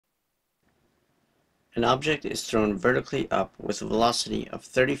An object is thrown vertically up with a velocity of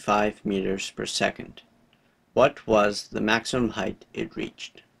 35 meters per second. What was the maximum height it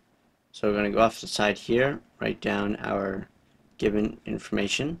reached? So we're going to go off the side here, write down our given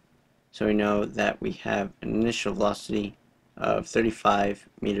information. So we know that we have an initial velocity of 35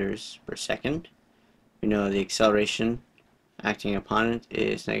 meters per second. We know the acceleration acting upon it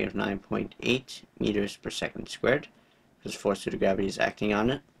is negative 9.8 meters per second squared, because force due to gravity is acting on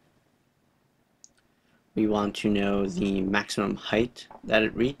it. We want to know the maximum height that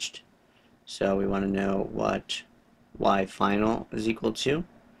it reached. So we want to know what y final is equal to.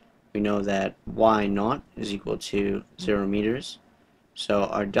 We know that y naught is equal to 0 meters. So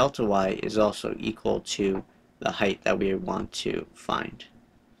our delta y is also equal to the height that we want to find.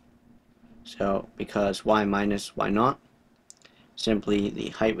 So because y minus y naught, simply the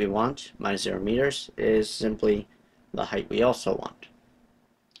height we want minus 0 meters is simply the height we also want.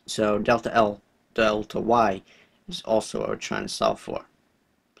 So delta y is also what we're trying to solve for.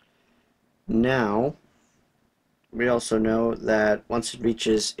 Now, we also know that once it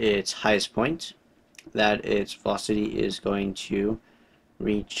reaches its highest point, that its velocity is going to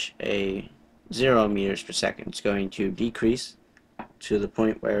reach a 0 meters per second. It's going to decrease to the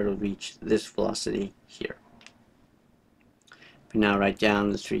point where it'll reach this velocity here. We now write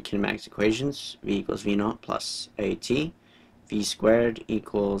down the three kinematics equations. V equals V naught plus AT. V squared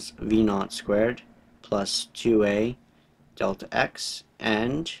equals V naught squared plus 2A delta x,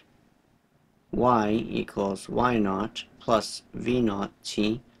 and y equals y naught plus V naught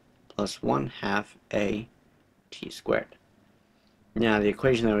t plus 1/2 A t squared. Now the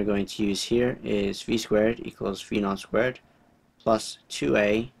equation that we're going to use here is V squared equals V naught squared plus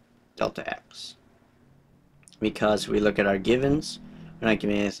 2A delta x. Because we look at our givens, we're not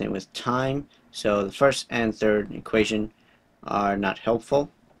giving anything with time, so the first and third equation are not helpful.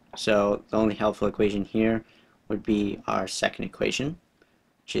 So the only helpful equation here would be our second equation,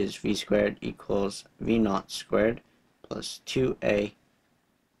 which is V squared equals V naught squared plus 2A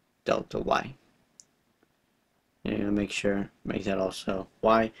delta y. And I'm going to make that also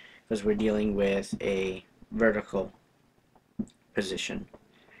y, because we're dealing with a vertical position.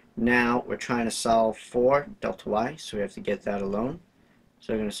 Now we're trying to solve for delta y, so we have to get that alone.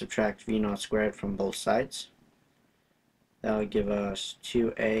 So we're going to subtract V naught squared from both sides. That will give us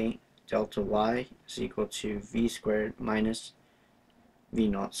 2A delta y is equal to V squared minus V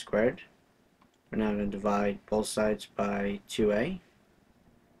naught squared. We're now going to divide both sides by 2A.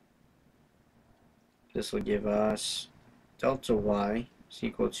 This will give us delta y is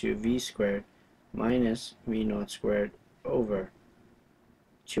equal to V squared minus V naught squared over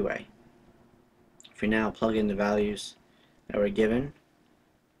 2A. If we now plug in the values that were given,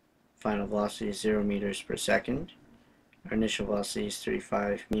 final velocity is 0 meters per second. Our initial velocity is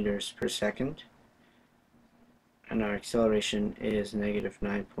 35 meters per second. And our acceleration is negative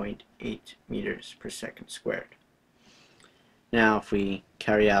 9.8 meters per second squared. Now if we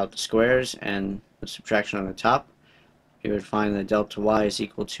carry out the squares and the subtraction on the top, we would find that delta y is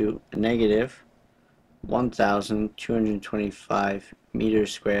equal to a negative 1,225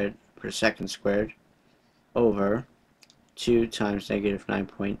 meters squared per second squared over 2 times negative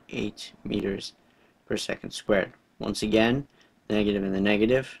 9.8 meters per second squared. Once again, the negative and the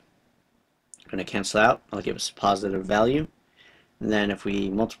negative are going to cancel out. I'll give us a positive value. And then if we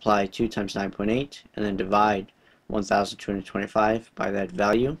multiply 2 times 9.8 and then divide 1,225 by that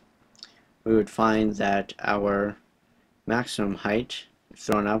value, we would find that our maximum height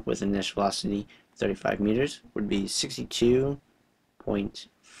thrown up with initial velocity 35 meters would be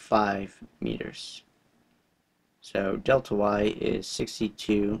 62.5 meters. So delta y is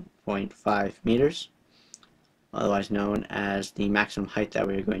 62.5 meters, otherwise known as the maximum height that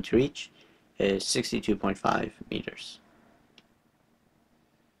we are going to reach is 62.5 meters.